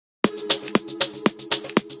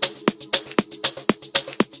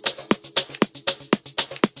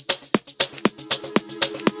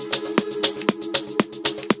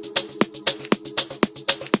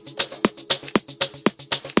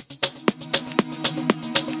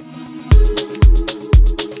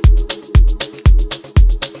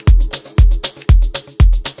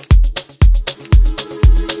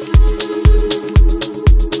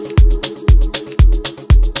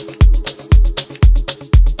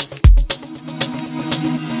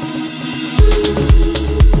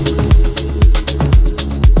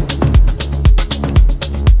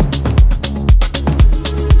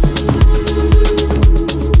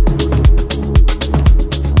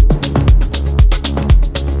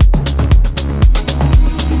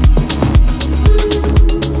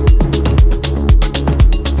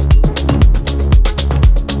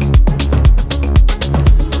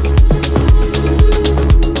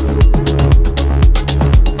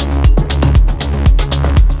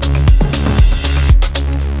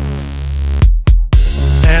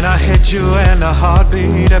hit you and a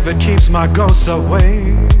heartbeat ever keeps my ghosts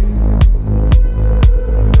away.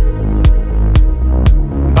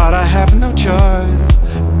 But I have no choice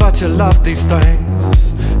but to love these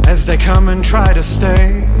things as they come and try to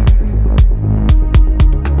stay.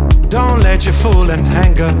 Don't let you fool and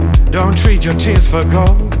anger, don't treat your tears for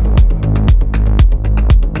gold.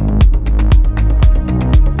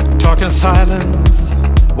 Talk in silence,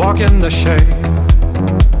 walk in the shade.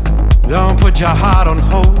 Don't put your heart on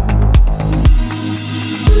hold.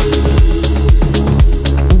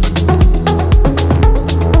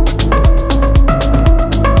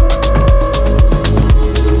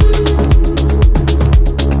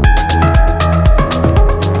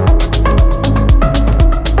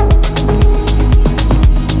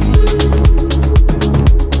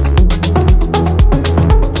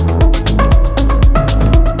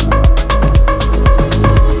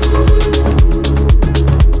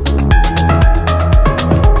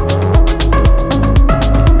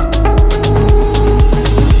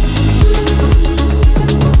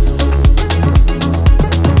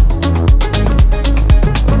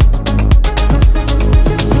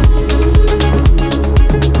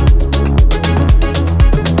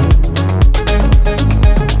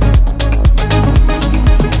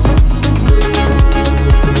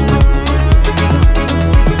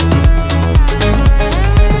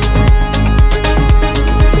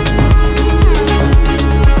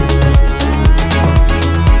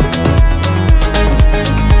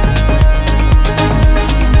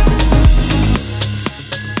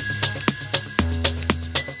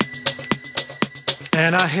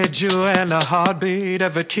 And I hit you and a heartbeat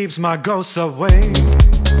ever keeps my ghosts away.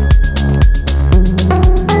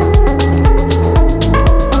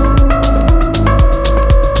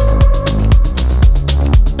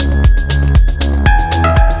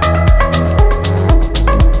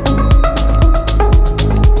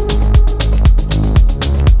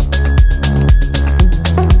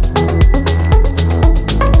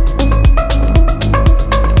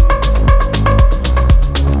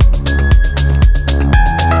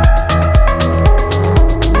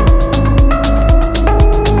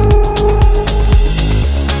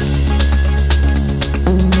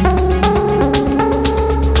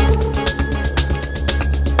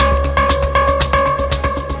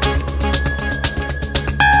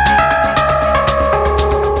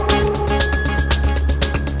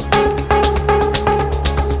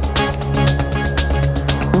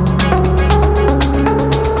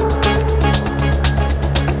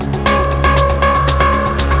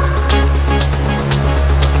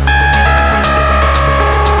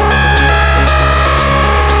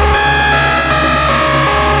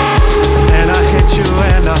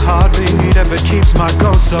 It keeps my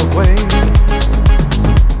ghosts away.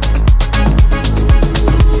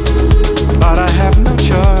 But I have no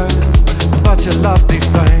choice but to love these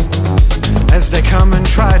things as they come and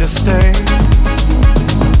try to stay.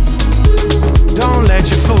 Don't let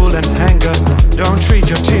you fool and anger, don't treat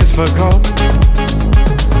your tears for gold.